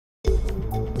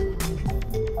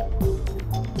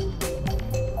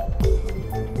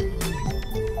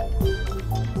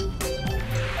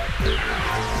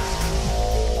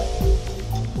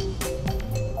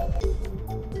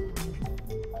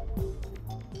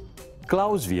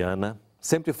Klauss Vianna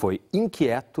sempre foi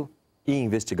inquieto e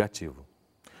investigativo.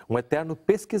 Um eterno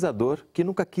pesquisador que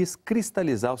nunca quis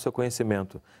cristalizar o seu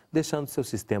conhecimento, deixando seu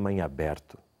sistema em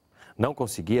aberto. Não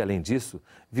conseguia, além disso,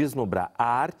 vislumbrar a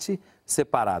arte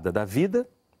separada da vida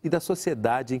e da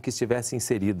sociedade em que estivesse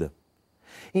inserida.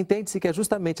 Entende-se que é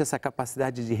justamente essa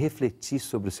capacidade de refletir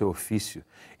sobre o seu ofício,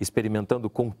 experimentando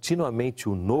continuamente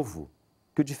o novo,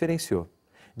 que o diferenciou,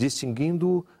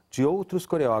 distinguindo-o de outros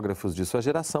coreógrafos de sua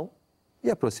geração e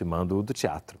aproximando-o do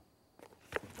teatro.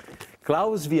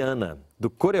 Klauss Vianna, do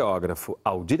coreógrafo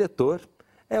ao diretor,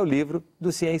 é o livro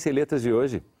do Ciência e Letras de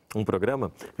hoje, um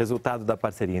programa resultado da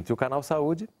parceria entre o Canal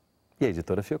Saúde e a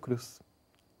editora Fiocruz.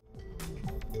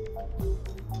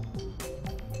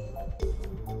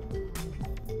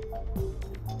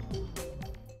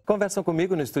 Conversam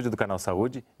comigo no estúdio do Canal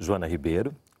Saúde, Joana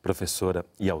Ribeiro, professora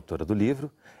e autora do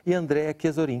livro, e Andréa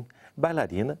Chiesorin,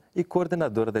 bailarina e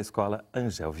coordenadora da Escola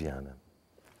Angel Vianna.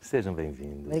 Sejam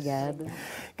bem-vindos. Obrigada.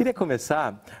 Queria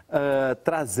começar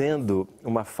trazendo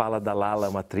uma fala da Lala,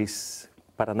 uma atriz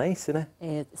paranaense, né?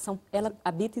 Ela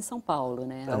habita em São Paulo,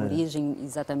 né? A origem,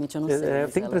 exatamente, eu não sei.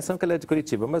 Eu tenho a impressão que ela é de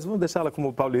Curitiba, mas vamos deixá-la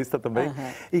como paulista também.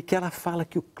 E que ela fala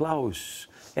que o Klauss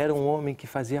era um homem que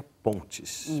fazia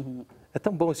pontes. É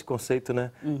tão bom esse conceito,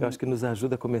 né? Eu acho que nos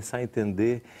ajuda a começar a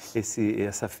entender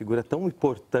essa figura tão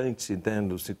importante, né?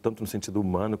 Tanto no sentido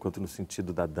humano quanto no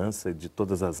sentido da dança, de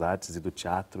todas as artes e do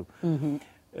teatro.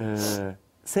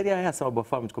 Seria essa uma boa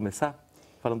forma de começar?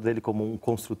 Falando dele como um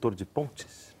construtor de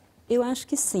pontes? Eu acho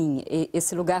que sim.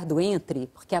 Esse lugar do entre,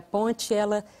 porque a ponte,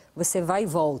 você vai e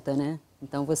volta, né?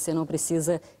 Então, você não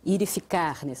precisa ir e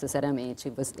ficar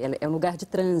necessariamente. É um lugar de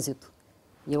trânsito.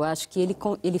 E eu acho que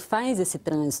ele faz esse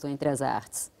trânsito entre as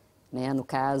artes, né? No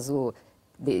caso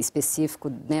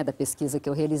específico, né, da pesquisa que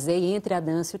eu realizei, entre a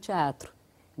dança e o teatro.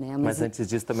 Né? Mas antes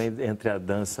disso também entre a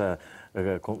dança,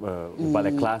 o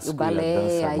balé clássico, o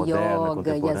balé, e a dança moderna,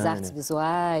 yoga e as artes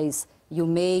visuais, e o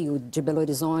meio de Belo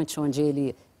Horizonte, onde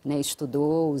ele, né,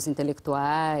 estudou, os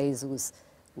intelectuais,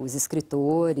 os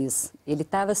escritores. Ele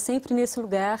estava sempre nesse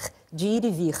lugar de ir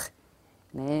e vir.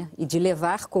 Né? E de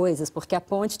levar coisas, porque a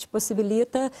ponte te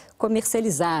possibilita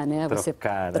comercializar, né? Você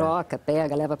troca,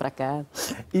 pega, leva para cá.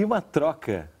 E uma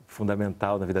troca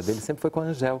fundamental na vida dele sempre foi com a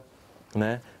Angel,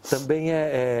 né? Também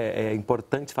é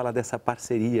importante falar dessa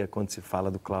parceria quando se fala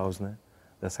do Klauss, né?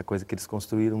 Dessa coisa que eles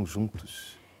construíram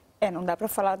juntos. Não dá para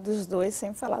falar dos dois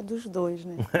sem falar dos dois,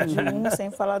 né? De um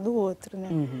sem falar do outro, né?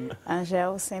 A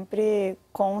Angel sempre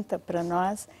conta para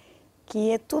nós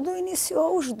que tudo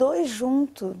iniciou os dois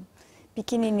juntos.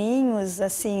 Pequenininhos,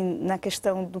 assim, na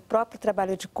questão do próprio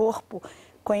trabalho de corpo,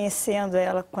 conhecendo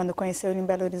ela quando conheceu ele em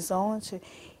Belo Horizonte,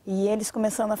 e eles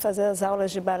começando a fazer as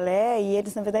aulas de balé, e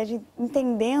eles, na verdade,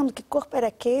 entendendo que corpo era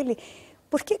aquele,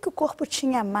 por que o corpo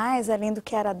tinha mais além do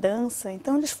que era a dança.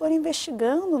 Então, eles foram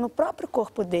investigando no próprio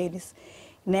corpo deles,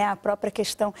 né? A própria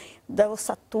questão da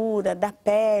ossatura, da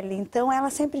pele. Então,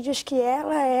 ela sempre diz que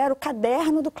ela era o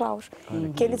caderno do Klauss,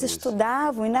 que eles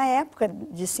estudavam, e na época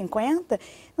de 50,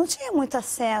 não tinha muito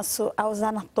acesso aos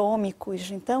anatômicos.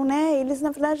 Então, né, eles,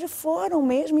 na verdade, foram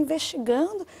mesmo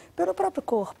investigando pelo próprio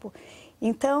corpo.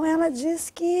 Então, ela diz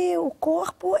que o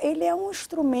corpo, ele é um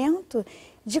instrumento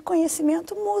de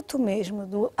conhecimento mútuo mesmo,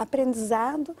 do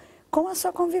aprendizado com a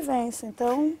sua convivência.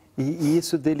 Então... E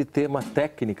isso dele ter uma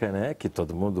técnica, né, que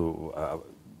todo mundo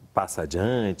passa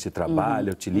adiante,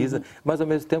 trabalha, utiliza, mas ao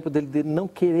mesmo tempo dele não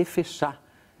querer fechar,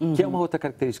 que é uma outra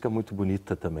característica muito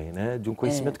bonita também, né, de um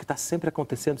conhecimento que está sempre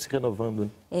acontecendo, se renovando.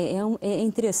 É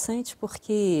interessante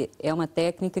porque é uma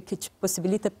técnica que te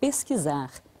possibilita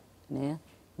pesquisar, né?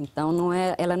 Então,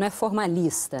 ela não é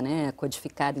formalista, né,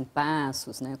 codificada em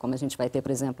passos, né, como a gente vai ter,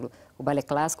 por exemplo, o balé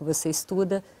clássico, você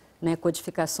estuda, né,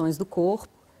 codificações do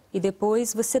corpo e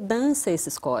depois você dança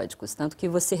esses códigos, tanto que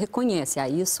você reconhece,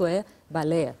 isso é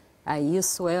balé,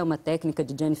 isso é uma técnica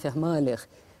de Jennifer Muller.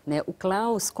 Né? O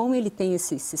Klauss, como ele tem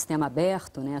esse sistema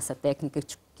aberto, né, essa técnica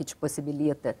que te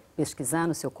possibilita pesquisar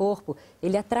no seu corpo,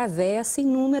 ele atravessa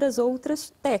inúmeras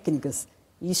outras técnicas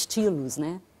e estilos,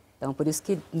 né? Então, por isso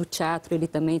que no teatro ele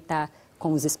também está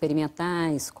com os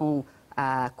experimentais, com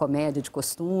a comédia de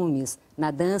costumes. Na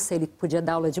dança ele podia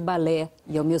dar aula de balé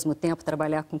e ao mesmo tempo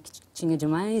trabalhar com o que tinha de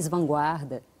mais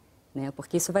vanguarda, né?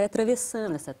 Porque isso vai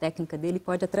atravessando, essa técnica dele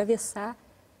pode atravessar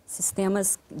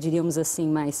sistemas, diríamos assim,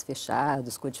 mais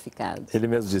fechados, codificados. Ele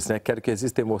mesmo disse, né? Quero que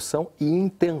exista emoção e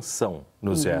intenção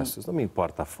nos gestos, não me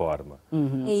importa a forma.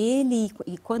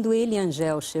 E quando ele e a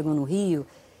Angel chegam no Rio,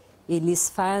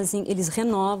 eles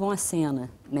renovam a cena,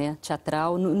 né,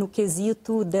 teatral no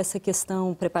quesito dessa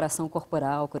questão preparação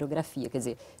corporal, coreografia. Quer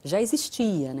dizer, já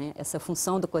existia, né, essa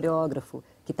função do coreógrafo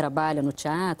que trabalha no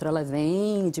teatro, ela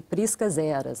vem de priscas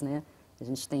eras, né? A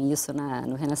gente tem isso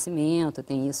no Renascimento,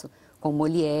 tem isso com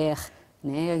Molière,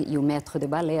 né? E o maître de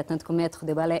ballet, tanto que o maître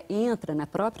de ballet entra na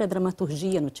própria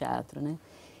dramaturgia no teatro, né?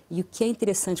 E o que é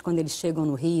interessante quando eles chegam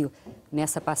no Rio,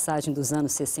 nessa passagem dos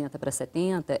anos 60 para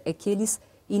 70, é que eles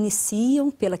iniciam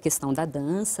pela questão da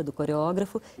dança, do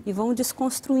coreógrafo, e vão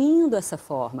desconstruindo essa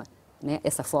forma, né?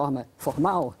 Essa forma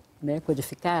formal, né?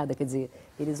 Codificada, quer dizer,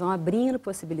 eles vão abrindo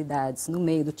possibilidades no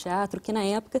meio do teatro, que na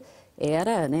época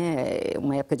era, né,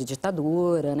 uma época de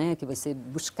ditadura, né? Que você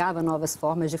buscava novas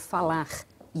formas de falar.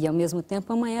 E, ao mesmo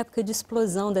tempo, é uma época de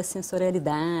explosão da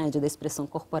sensorialidade, da expressão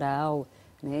corporal,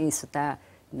 né? Isso está,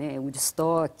 né, o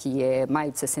Woodstock é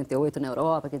maio de 68 na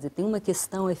Europa, quer dizer, tem uma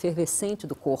questão efervescente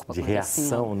do corpo acontecendo. De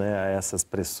reação, né, a essas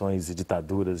pressões e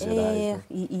ditaduras gerais. Né?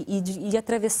 E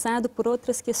atravessado por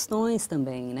outras questões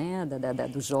também, né?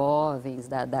 Dos jovens,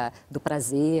 do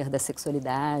prazer, da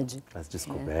sexualidade. As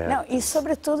descobertas. Não, e,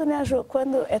 sobretudo, né, Ju,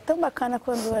 é tão bacana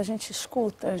quando a gente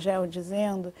escuta a Angel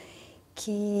dizendo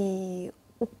que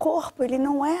o corpo ele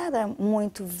não era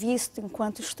muito visto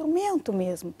enquanto instrumento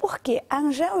mesmo. Porque a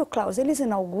Angel e o Klauss, eles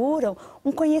inauguram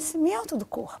um conhecimento do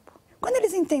corpo. Quando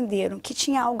eles entenderam que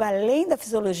tinha algo além da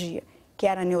fisiologia, que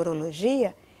era a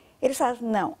neurologia, eles falaram,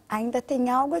 não, ainda tem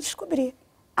algo a descobrir.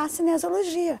 A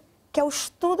cinesiologia, que é o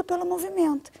estudo pelo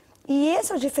movimento. E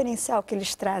esse é o diferencial que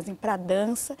eles trazem para a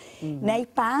dança, né? E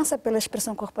passa pela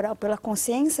expressão corporal, pela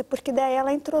consciência, porque daí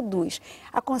ela introduz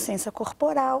a consciência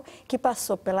corporal, que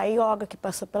passou pela yoga, que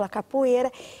passou pela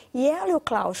capoeira. E ela e o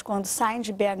Klauss, quando saem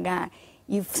de BH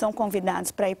e são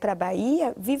convidados para ir para a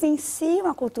Bahia, vivenciam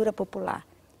a cultura popular.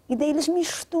 E daí eles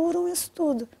misturam isso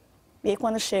tudo. E aí,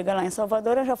 quando chega lá em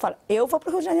Salvador, eu já falo, eu vou para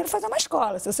o Rio de Janeiro fazer uma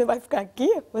escola. Se você vai ficar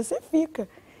aqui, você fica.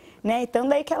 Né? Então,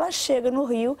 daí que ela chega no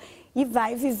Rio e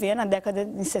vai viver na década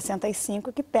de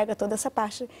 65, que pega toda essa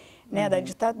parte, né, da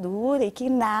ditadura e que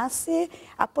nasce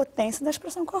a potência da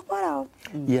expressão corporal.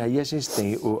 E aí a gente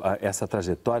tem essa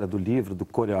trajetória do livro, do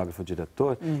coreógrafo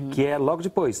diretor, que é logo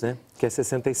depois, né? Que é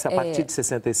 67, a partir de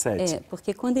 67.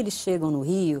 Porque quando eles chegam no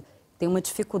Rio, tem uma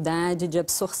dificuldade de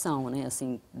absorção, né,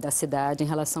 assim, da cidade em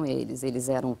relação a eles. Eles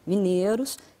eram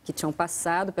mineiros que tinham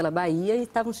passado pela Bahia e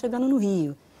estavam chegando no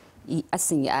Rio. E,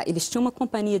 assim, eles tinham uma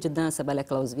companhia de dança, balé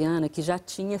Klauss Vianna, que já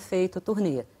tinha feito a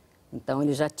turnê. Então,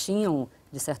 eles já tinham,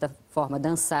 de certa forma,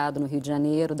 dançado no Rio de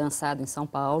Janeiro, dançado em São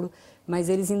Paulo, mas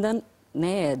eles ainda,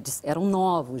 né, eram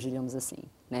novos, digamos assim,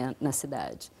 né, na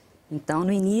cidade. Então,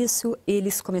 no início,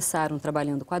 eles começaram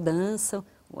trabalhando com a dança.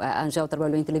 A Angel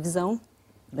trabalhou em televisão,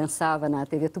 dançava na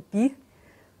TV Tupi.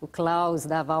 O Klauss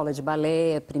dava aula de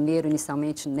balé, primeiro,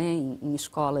 inicialmente, né, em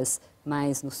escolas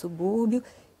mais no subúrbio.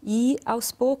 E,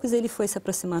 aos poucos, ele foi se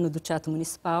aproximando do Teatro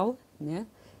Municipal, né?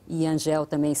 E a Angel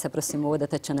também se aproximou da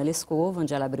Tatiana Lescova,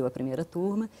 onde ela abriu a primeira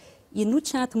turma. E no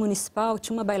Teatro Municipal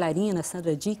tinha uma bailarina,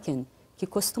 Sandra Dicken, que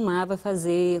costumava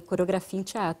fazer coreografia em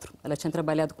teatro. Ela tinha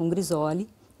trabalhado com Grisoli,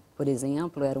 por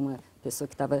exemplo, era uma pessoa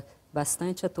que estava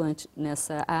bastante atuante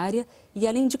nessa área. E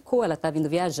ela indicou, ela estava indo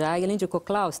viajar, e ela indicou,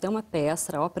 Klauss, tem uma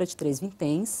peça, a Ópera de Três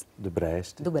Vinténs. Do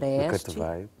Brecht. Do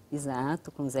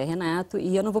exato, com o Zé Renato,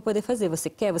 e eu não vou poder fazer. Você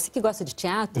quer? Você que gosta de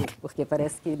teatro? Porque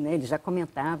parece que, né, ele já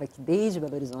comentava que desde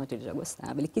Belo Horizonte ele já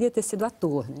gostava. Ele queria ter sido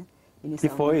ator, né? E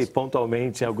foi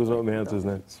pontualmente em alguns momentos,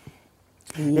 né?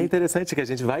 E é interessante que a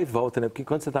gente vai e volta, né? Porque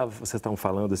quando vocês estavam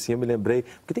falando assim, eu me lembrei...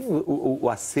 Porque tem o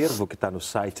acervo que está no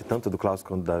site, tanto do Klauss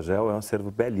quanto da Angel, é um acervo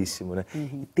belíssimo, né?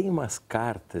 E tem umas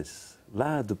cartas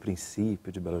lá do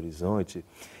princípio de Belo Horizonte,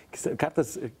 que são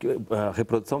cartas, a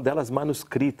reprodução delas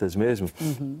manuscritas mesmo,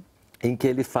 em que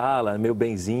ele fala, meu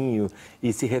benzinho,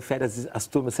 e se refere às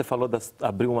turmas. Você falou,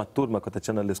 abriu uma turma com a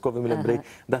Tatiana Lescova, eu me lembrei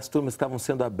das turmas que estavam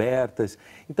sendo abertas.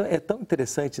 Então, é tão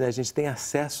interessante, né? A gente tem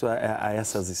acesso a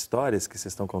essas histórias que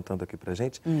vocês estão contando aqui pra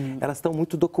gente. Elas estão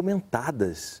muito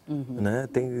documentadas, né?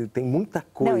 Tem muita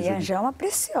coisa. Não, e a Angel é uma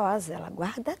preciosa, ela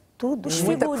guarda tudo. Os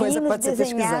muita coisa figurinos pode ser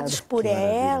desenhados por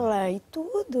ela e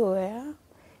tudo,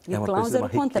 E o Klauss era o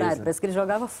contrário, parece que ele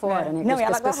jogava fora, né? Não, que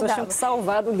as pessoas tinham que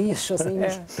salvar do lixo, assim.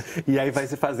 E aí vai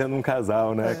se fazendo um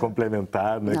casal, né?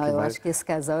 Complementar, né? Não, eu acho que esse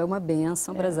casal é uma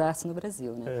bênção para as artes no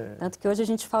Brasil, né? Tanto que hoje a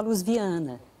gente fala os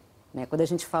Vianna, né? Quando a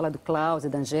gente fala do Klauss e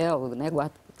da Angel, né?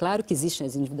 Claro que existem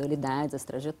as individualidades, as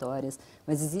trajetórias,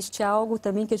 mas existe algo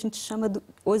também que a gente chama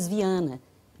os Vianna,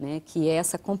 né? Que é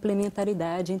essa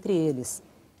complementaridade entre eles,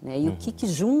 né? E o que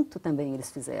junto também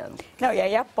eles fizeram. Não, e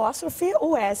aí apóstrofe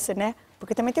o S, né?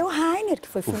 Porque também tem o Rainer, que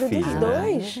foi filho dos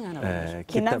dois.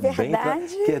 Que na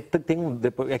verdade...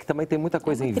 que também tem muita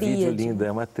coisa em vídeo linda,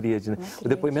 é uma tríade. Né? O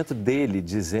depoimento dele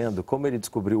dizendo como ele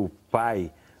descobriu o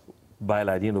pai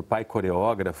bailarino, pai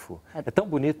coreógrafo. É tão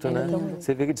bonito, né?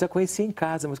 Você vê que já conhecia em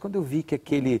casa, mas quando eu vi que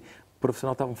aquele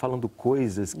profissional estavam falando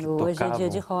coisas que Hoje tocavam... é Dia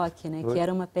de Rock, né? Que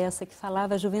era uma peça que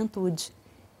falava a juventude.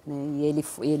 Né?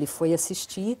 E ele foi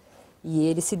assistir e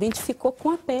ele se identificou com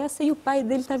a peça e o pai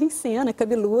dele estava em cena,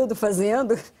 cabeludo,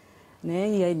 fazendo. Né?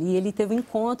 E ali ele teve um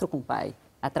encontro com o pai,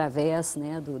 através,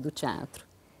 né, do teatro.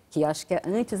 Que acho que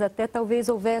antes até talvez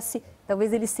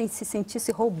ele se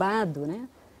sentisse roubado, né?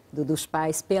 Dos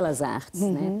pais pelas artes,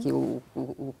 né? Que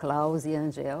o Klauss e a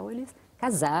Angel, eles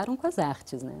casaram com as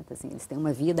artes, né? Assim, eles têm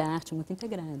uma vida, a arte muito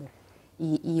integrada.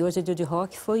 E hoje é Dia de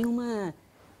Rock foi uma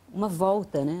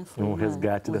volta, né? Foi um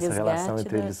resgate dessa relação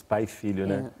entre eles, pai e filho,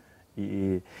 né?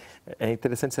 E é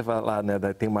interessante você falar, né,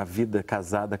 tem uma vida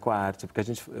casada com a arte, porque a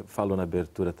gente falou na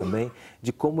abertura também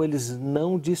de como eles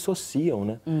não dissociam,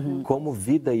 né? Como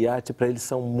vida e arte para eles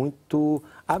são muito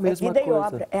a mesma coisa. Vida e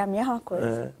obra, é a mesma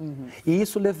coisa. E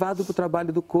isso levado para o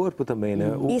trabalho do corpo também,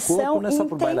 né? O corpo não é só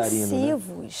para o bailarino, né?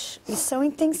 E são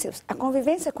intensivos. A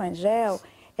convivência com a Angel,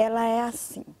 ela é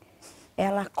assim,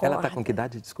 ela acorda... Ela está com que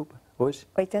idade, desculpa, hoje?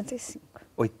 85.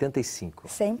 85.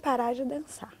 Sem parar de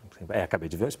dançar. Acabei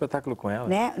de ver um espetáculo com ela.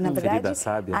 Né? Na verdade,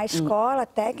 Sábia. a escola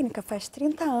técnica faz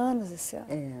 30 anos esse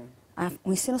ano.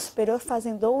 O ensino superior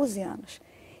fazem 12 anos.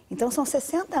 Então, são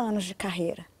 60 anos de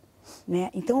carreira.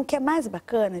 Né? Então, o que é mais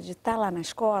bacana de estar lá na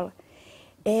escola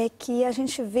é que a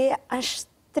gente vê as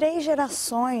 3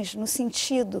 gerações no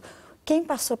sentido quem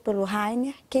passou pelo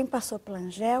Rainer, quem passou pela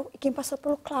Angel e quem passou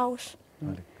pelo Klauss.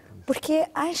 Porque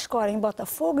a escola em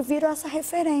Botafogo virou essa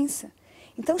referência.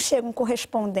 Então, chegam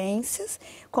correspondências,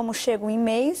 como chegam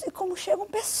e-mails e como chegam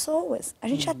pessoas. A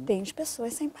gente atende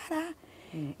pessoas sem parar.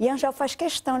 E a Angel faz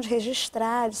questão de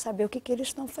registrar, de saber o que eles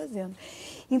estão fazendo.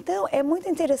 Então, é muito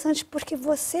interessante porque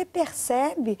você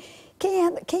percebe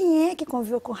quem é que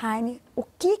conviveu com o Rainer, o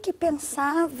que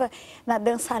pensava na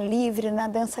dança livre, na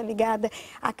dança ligada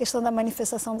à questão da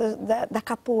manifestação da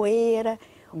capoeira.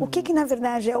 O que na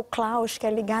verdade é o Klauss, que é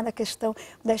ligado à questão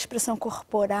da expressão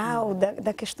corporal,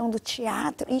 da questão do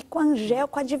teatro, e com a Angel,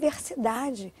 com a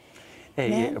diversidade.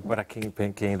 Né? Para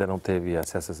quem ainda não teve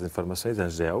acesso a essas informações, a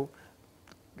Angel,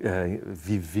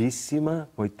 vivíssima,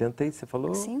 80, você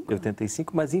falou?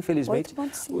 85, mas infelizmente,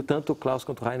 tanto o Klauss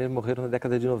quanto o Rainer morreram na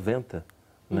década de 90.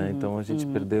 Né? Então a gente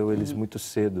perdeu eles muito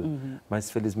cedo. Mas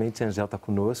felizmente a Angel está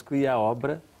conosco e a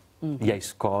obra, e a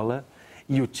escola,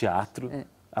 e o teatro...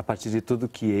 a partir de tudo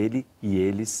que ele e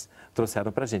eles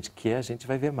trouxeram para a gente, que a gente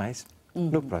vai ver mais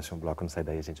no próximo bloco. Não sai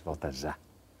daí, a gente volta já.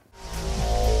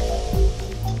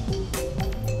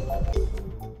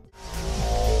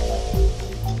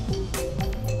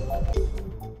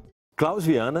 Klauss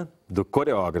Vianna, do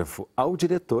coreógrafo ao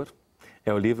diretor,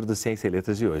 é o livro do Ciência e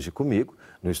Letras de hoje. Comigo,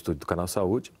 no estúdio do Canal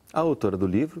Saúde, a autora do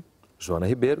livro, Joana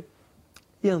Ribeiro,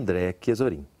 e Andréa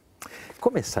Chiesorin.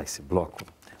 Começar esse bloco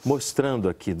mostrando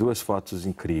aqui 2 fotos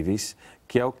incríveis,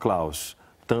 que é o Klauss,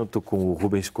 tanto com o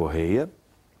Rubens Correia,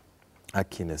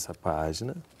 aqui nessa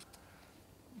página,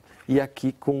 e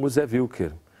aqui com o Zé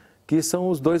Wilker, que são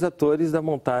os 2 atores da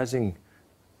montagem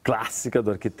clássica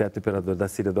do arquiteto imperador da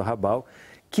Síria do Arrabal,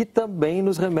 que também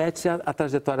nos remete à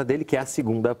trajetória dele, que é a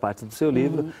segunda parte do seu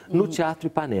livro, no Teatro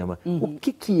Ipanema. O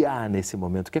que há nesse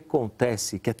momento, o que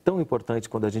acontece, que é tão importante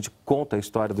quando a gente conta a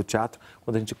história do teatro,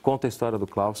 quando a gente conta a história do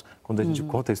Klauss, quando a gente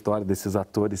conta a história desses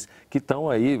atores que estão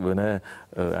aí, né,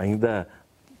 ainda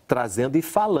trazendo e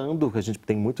falando, a gente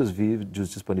tem muitos vídeos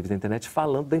disponíveis na internet,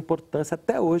 falando da importância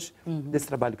até hoje desse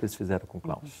trabalho que eles fizeram com o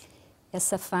Klauss.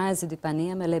 Essa fase do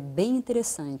Ipanema, ela é bem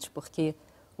interessante, porque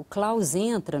o Klauss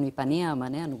entra no Ipanema,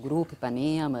 né, no grupo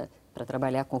Ipanema, para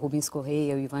trabalhar com o Rubens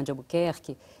Correia e o Ivan de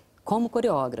Albuquerque, como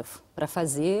coreógrafo, para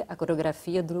fazer a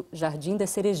coreografia do Jardim das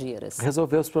Cerejeiras.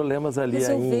 Resolver os problemas ali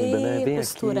ainda, né? Vem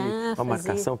costurar, aqui, uma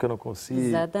marcação que eu não consigo.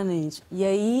 Exatamente. E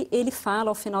aí ele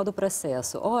fala ao final do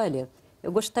processo, olha,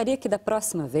 eu gostaria que da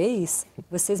próxima vez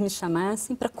vocês me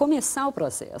chamassem para começar o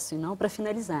processo e não para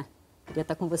finalizar. Queria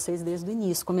estar com vocês desde o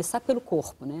início, começar pelo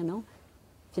corpo, né? Não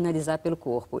finalizar pelo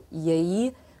corpo. E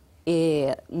aí,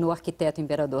 no Arquiteto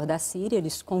Imperador da Síria,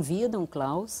 eles convidam o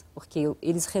Klauss, porque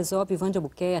eles resolvem, Ivan de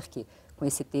Albuquerque, com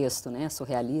esse texto, né,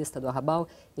 surrealista do Arrabal,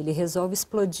 ele resolve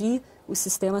explodir os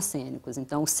sistemas cênicos.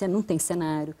 Então, não tem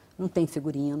cenário, não tem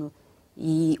figurino,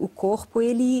 e o corpo,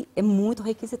 ele é muito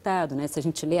requisitado, né? Se a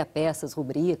gente lê a peça, as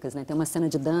rubricas, né, tem uma cena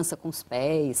de dança com os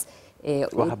pés.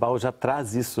 O Arrabal já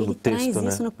traz isso no texto, né? Ele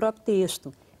traz isso no próprio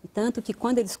texto. E tanto que,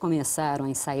 quando eles começaram a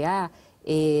ensaiar,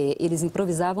 eles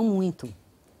improvisavam muito.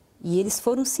 E eles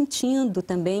foram sentindo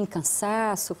também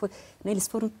cansaço, né, eles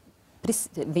foram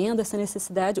vendo essa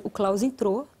necessidade. O Klauss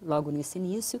entrou logo nesse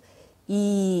início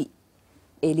e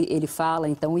ele fala,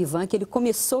 então, o Ivan, que ele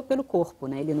começou pelo corpo,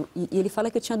 né? E ele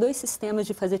fala que tinha 2 sistemas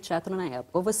de fazer teatro na época.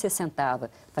 Ou você sentava,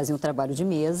 fazia um trabalho de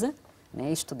mesa,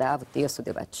 né? Estudava o texto,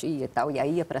 debatia e tal, e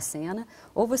aí ia para a cena,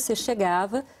 ou você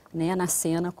chegava, né, na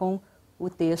cena com o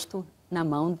texto na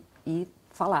mão e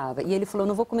falava. E ele falou,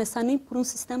 não vou começar nem por um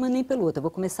sistema nem pelo outro, eu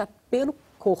vou começar pelo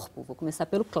corpo, vou começar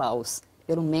pelo Klauss,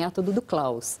 pelo método do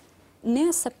Klauss.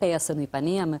 Nessa peça no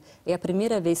Ipanema, é a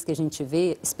primeira vez que a gente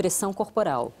vê expressão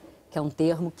corporal, que é um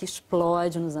termo que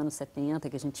explode nos anos 70,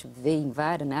 que a gente vê em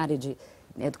várias, na área de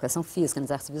educação física,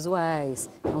 nas artes visuais,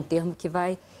 é um termo que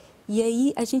vai... E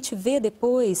aí a gente vê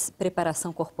depois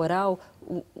preparação corporal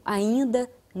ainda,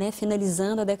 né,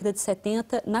 finalizando a década de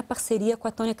 70 na parceria com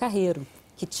a Tônia Carreiro,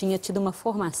 que tinha tido uma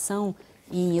formação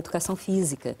em educação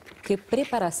física, porque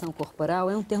preparação corporal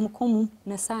é um termo comum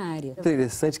nessa área.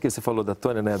 Interessante que você falou da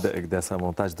Tônia, né, dessa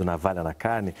montagem do Navalha na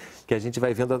Carne, que a gente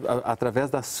vai vendo através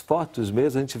das fotos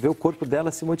mesmo, a gente vê o corpo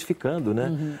dela se modificando,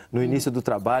 né? No início do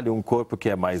trabalho, um corpo que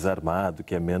é mais armado,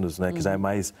 que é menos, né, que já é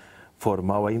mais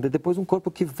formal ainda, depois um corpo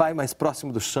que vai mais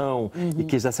próximo do chão e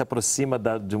que já se aproxima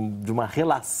de uma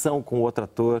relação com o outro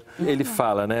ator. Ele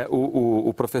fala, né,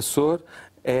 o professor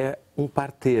é um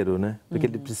parteiro, né? Porque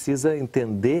ele precisa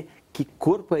entender que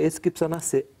corpo é esse que precisa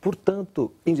nascer,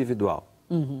 portanto, individual,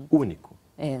 único.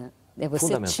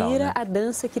 Você tira, né, a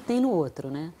dança que tem no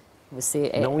outro, né?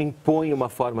 Você não impõe uma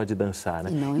forma de dançar,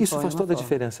 né? Isso faz toda a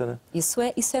diferença, né? Isso é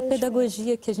a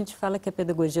pedagogia que a gente fala que a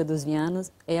pedagogia dos Viannas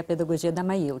é a pedagogia da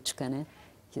maiêutica, né?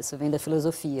 Que isso vem da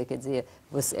filosofia, quer dizer,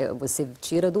 você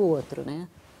tira do outro, né?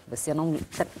 Você não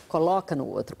coloca no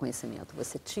outro conhecimento,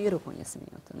 você tira o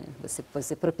conhecimento, né?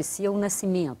 Você propicia o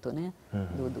nascimento, né?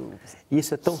 E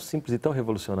isso é tão simples e tão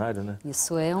revolucionário, né?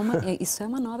 Isso é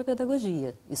uma nova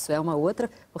pedagogia. Isso é uma outra,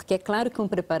 porque é claro que um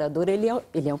preparador, ele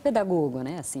é um pedagogo,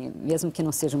 né? Assim, mesmo que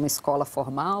não seja uma escola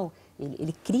formal,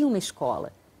 ele cria uma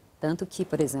escola. Tanto que,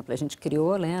 por exemplo, a gente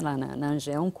criou, né, lá na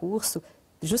Angel um curso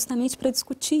justamente para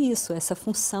discutir isso, essa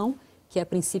função que a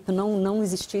princípio não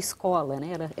existia escola,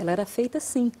 né? Ela era feita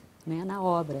assim, né, na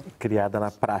obra. Criada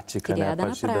na prática, né? Criada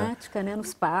na prática, né?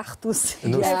 Nos partos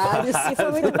diários. E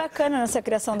foi muito bacana nessa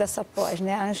criação dessa pós,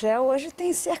 né? A Angel hoje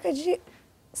tem cerca de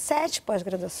 7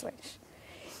 pós-graduações.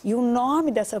 E o nome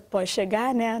dessa pós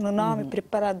chegar, né, no nome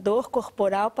Preparador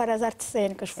Corporal para as Artes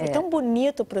Cênicas. Foi tão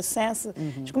bonito o processo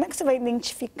de como é que você vai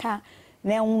identificar,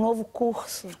 né, um novo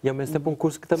curso. E ao mesmo tempo um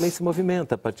curso que também se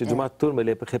movimenta a partir de uma turma, ele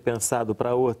é repensado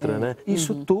para outra, né?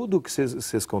 Isso tudo que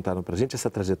vocês contaram para a gente, essa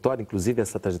trajetória, inclusive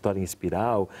essa trajetória em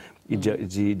espiral e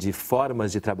de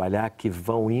formas de trabalhar que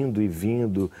vão indo e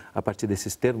vindo a partir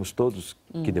desses termos todos,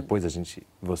 que depois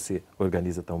você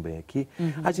organiza tão bem aqui,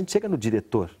 a gente chega no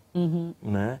diretor,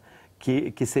 né?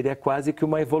 Que seria quase que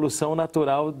uma evolução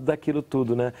natural daquilo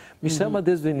tudo, né? Me chama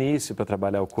desde o início para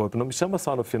trabalhar o corpo, não me chama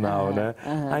só no final, né?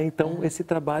 Então, esse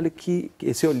trabalho,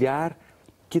 esse olhar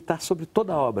que está sobre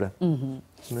toda a obra.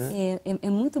 Né? É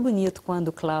muito bonito quando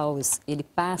o Klauss, ele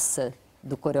passa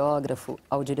do coreógrafo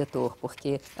ao diretor,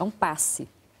 porque é um passe,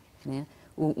 né?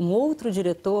 Um outro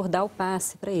diretor dá o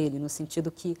passe para ele, no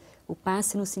sentido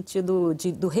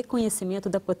do reconhecimento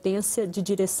da potência de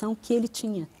direção que ele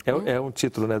tinha. É um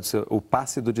título, né, o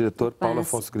passe do diretor Paulo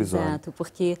Afonso Grisoli. Exato,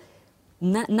 porque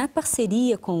na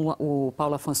parceria com o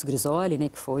Paulo Afonso Grisoli, né,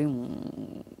 que foi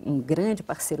um grande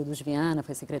parceiro dos Vianna,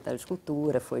 foi secretário de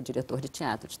Cultura, foi diretor de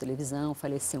teatro, de televisão,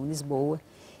 faleceu em Lisboa.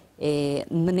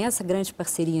 Nessa grande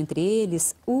parceria entre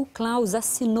eles, o Klauss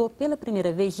assinou pela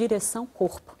primeira vez direção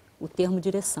corpo, o termo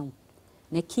direção,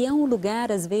 né, que é um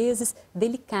lugar, às vezes,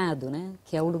 delicado, né,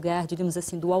 que é o lugar, diríamos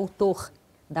assim, do autor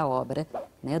da obra,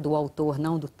 né, do autor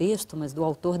não do texto, mas do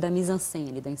autor da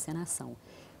mise-en-scène, da encenação.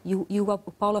 E o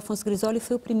Paulo Afonso Grisoli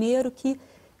foi o primeiro que,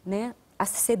 né,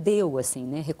 acedeu, assim,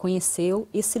 né, reconheceu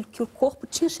que o corpo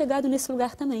tinha chegado nesse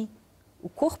lugar também. O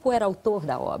corpo era autor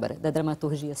da obra, da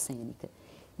dramaturgia cênica.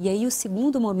 E aí o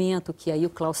segundo momento, que aí o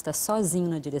Klauss está sozinho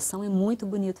na direção, é muito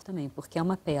bonito também, porque é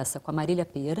uma peça com a Marília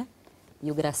Pera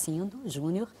e o Gracindo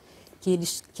Júnior, que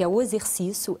é o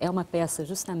exercício, é uma peça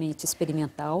justamente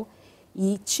experimental,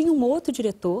 e tinha um outro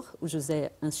diretor, o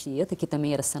José Anchieta, que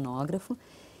também era cenógrafo,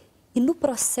 e no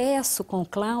processo com o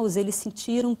Klauss, eles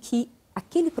sentiram que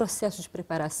aquele processo de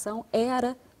preparação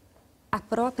era a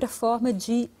própria forma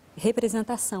de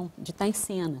representação, de estar em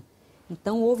cena.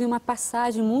 Então, houve uma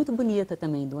passagem muito bonita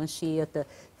também do Anchieta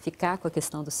ficar com a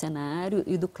questão do cenário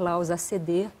e do Klauss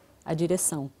aceder à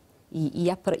direção. E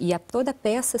toda a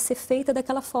peça ser feita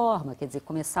daquela forma, quer dizer,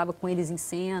 começava com eles em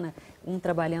cena, um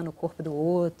trabalhando o corpo do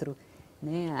outro.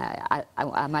 Né?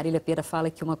 A Marília Pera fala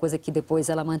que uma coisa que depois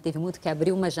ela manteve muito, que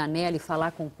abrir uma janela e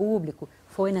falar com o público,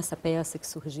 foi nessa peça que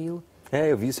surgiu.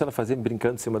 Eu vi isso ela fazer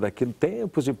brincando em cima daquilo,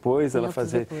 tempos depois ela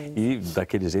fazer, e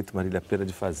daquele jeito Marília Pêra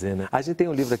de fazer, né? A gente tem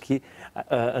um livro aqui,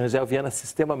 Angel Vianna,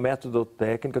 Sistema, Método,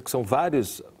 Técnica, que são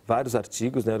vários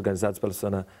artigos, né, organizados pela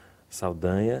Sra.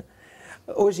 Saldanha.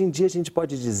 Hoje em dia a gente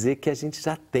pode dizer que a gente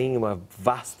já tem uma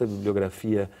vasta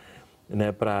bibliografia,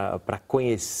 né, para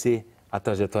conhecer a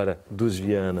trajetória dos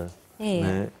Vianna.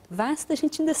 Né? Vasta a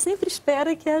gente ainda sempre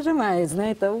espera que haja mais, né?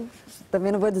 Então,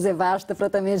 também não vou dizer vasta para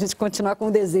também a gente continuar com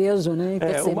o desejo, né?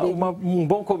 Um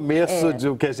bom começo de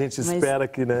o que a gente espera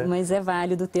que, né? Mas é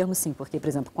válido o termo, sim, porque, por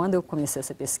exemplo, quando eu comecei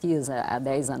essa pesquisa, há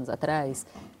 10 anos atrás,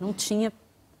 não tinha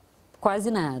quase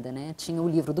nada, né? Tinha o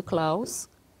livro do Klauss,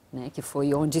 né, que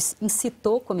foi onde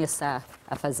incitou começar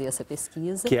a fazer essa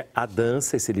pesquisa. Que é A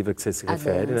Dança, esse livro que você se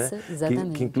refere, dança, né?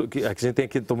 Exatamente. Que a gente tem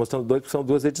aqui, estou mostrando dois, porque são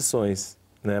 2 edições.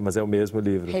 Né? Mas é o mesmo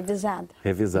livro.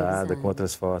 Revisada, com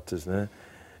outras fotos, né?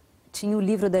 Tinha o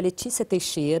livro da Letícia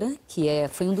Teixeira, que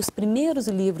foi um dos primeiros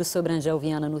livros sobre a Angel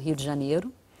Vianna no Rio de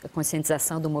Janeiro, a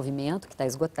conscientização do movimento, que está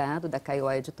esgotado, da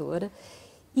Canal editora.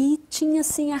 E tinha,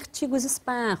 assim, artigos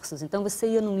esparsos. Então, você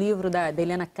ia num livro da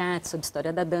Helena Katz sobre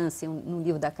história da dança, num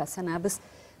livro da Cássia Nabas,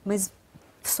 mas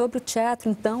sobre o teatro,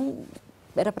 então,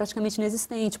 era praticamente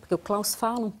inexistente, porque o Klauss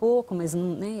fala um pouco, mas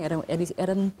né,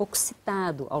 era um pouco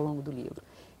citado ao longo do livro.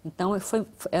 Então,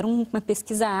 era uma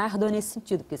pesquisa árdua nesse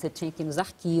sentido, porque você tinha que ir nos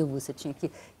arquivos, você tinha que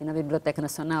ir na Biblioteca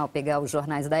Nacional, pegar os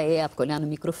jornais da época, olhar no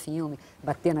microfilme,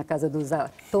 bater na casa dos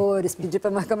atores, pedir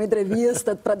para marcar uma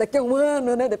entrevista para daqui a um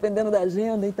ano, né, dependendo da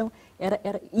agenda. Então, era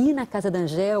ir na casa da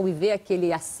Angel e ver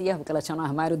aquele acervo que ela tinha no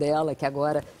armário dela, que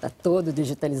agora está todo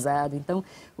digitalizado. Então,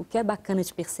 o que é bacana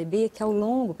de perceber é que ao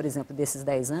longo, por exemplo, desses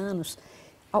 10 anos,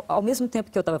 ao mesmo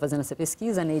tempo que eu estava fazendo essa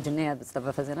pesquisa, a Neide Neves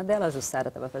estava fazendo a dela, a Jussara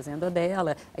estava fazendo a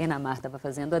dela, a Enamar estava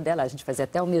fazendo a dela, a gente fazia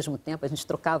até ao mesmo tempo, a gente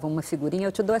trocava uma figurinha,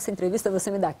 eu te dou essa entrevista, você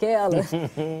me dá aquela.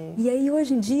 E aí,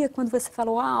 hoje em dia, quando você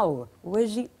fala, uau,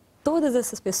 hoje todas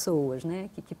essas pessoas, né,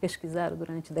 que pesquisaram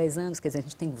durante 10 anos, quer dizer, a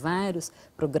gente tem vários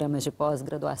programas de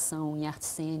pós-graduação em artes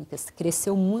cênicas,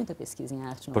 cresceu muito a pesquisa em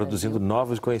arte no Produzindo Brasil.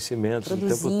 Novos conhecimentos o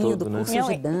tempo todo, né? Cursos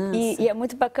de dança. E é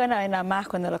muito bacana, a Enamar,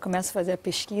 quando ela começa a fazer a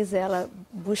pesquisa, ela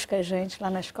busca a gente lá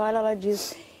na escola, ela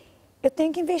diz, eu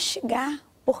tenho que investigar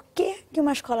por que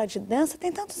uma escola de dança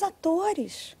tem tantos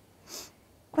atores.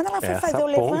 Quando ela foi fazer o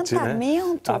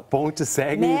levantamento... Né? A ponte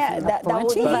segue, né, da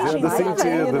origem, fazendo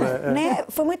sentido, né?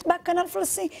 Foi muito bacana. Ela falou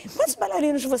assim, quantos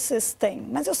bailarinos vocês têm?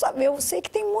 Mas eu sei que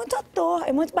tem muito ator.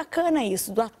 É muito bacana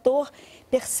isso, do ator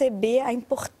perceber a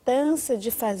importância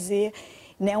de fazer,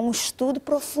 né, um estudo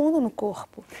profundo no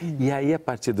corpo. E aí, a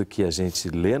partir do que a gente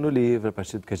lê no livro, a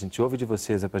partir do que a gente ouve de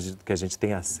vocês, a partir do que a gente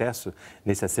tem acesso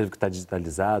nesse acervo que está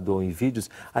digitalizado ou em vídeos,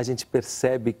 a gente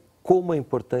percebe como é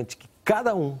importante que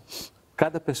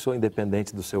cada pessoa,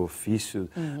 independente do seu ofício,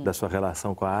 da sua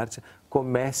relação com a arte,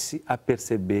 comece a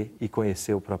perceber e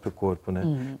conhecer o próprio corpo,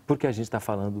 né? Porque a gente está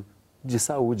falando de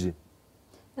saúde.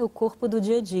 É o corpo do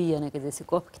dia a dia, né? Quer dizer, esse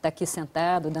corpo que está aqui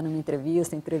sentado, dando uma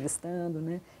entrevista, entrevistando,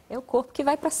 né? É o corpo que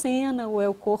vai para a cena, ou é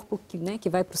o corpo que, né, que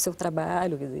vai para o seu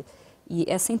trabalho, quer dizer, e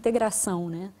essa integração,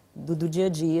 né, do dia a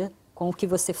dia com o que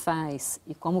você faz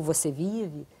e como você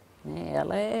vive, né,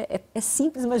 ela é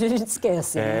simples, mas a gente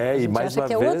esquece. Né? A gente acha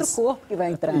que é outro corpo que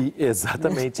vai entrar.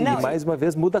 Exatamente. E mais uma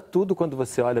vez muda tudo quando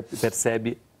você olha,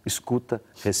 percebe, escuta,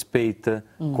 respeita,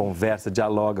 conversa,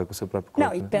 dialoga com o seu próprio corpo.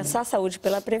 Não, e pensar a saúde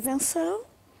pela prevenção,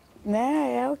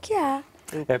 né, é o que há.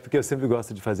 É porque eu sempre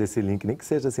gosto de fazer esse link, nem que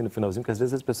seja assim no finalzinho, porque às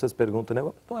vezes as pessoas perguntam, né,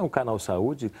 não é um canal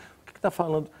Saúde? O que está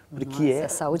falando? Porque é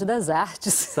saúde das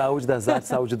artes. Saúde das artes,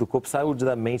 saúde do corpo, saúde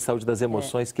da mente, saúde das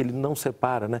emoções, que ele não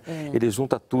separa, né? Ele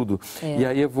junta tudo. E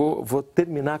aí eu vou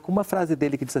terminar com uma frase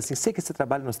dele que diz assim, sei que esse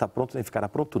trabalho não está pronto nem ficará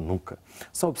pronto nunca.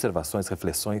 São observações,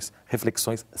 reflexões,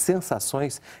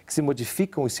 sensações que se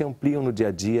modificam e se ampliam no dia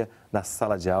a dia, na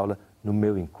sala de aula, no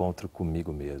meu encontro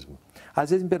comigo mesmo.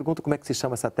 Às vezes me perguntam como é que se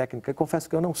chama essa técnica, e confesso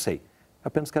que eu não sei.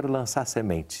 Apenas quero lançar a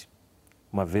semente.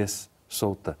 Uma vez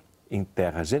solta em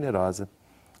terra generosa,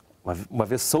 uma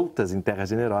vez soltas em terra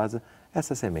generosa,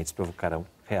 essas sementes provocarão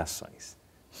reações.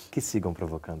 Que sigam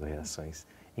provocando reações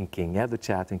em quem é do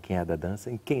teatro, em quem é da dança,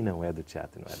 em quem não é do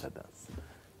teatro e não é da dança.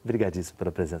 Obrigadíssimo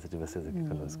pela presença de vocês aqui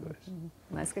conosco hoje.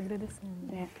 Mais que agradecendo.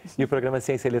 E o programa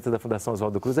Ciência e Letras da Fundação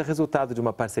Oswaldo Cruz é resultado de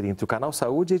uma parceria entre o Canal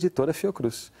Saúde e a editora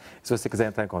Fiocruz. Se você quiser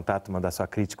entrar em contato, mandar sua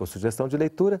crítica ou sugestão de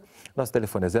leitura, nosso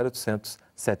telefone é 0800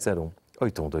 701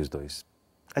 8122.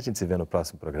 A gente se vê no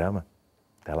próximo programa.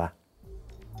 Até lá.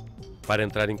 Para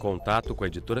entrar em contato com a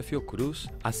editora Fiocruz,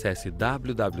 acesse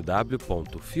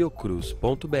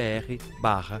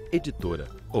www.fiocruz.br/editora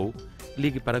ou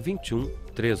ligue para 21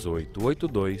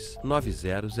 3882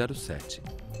 9007.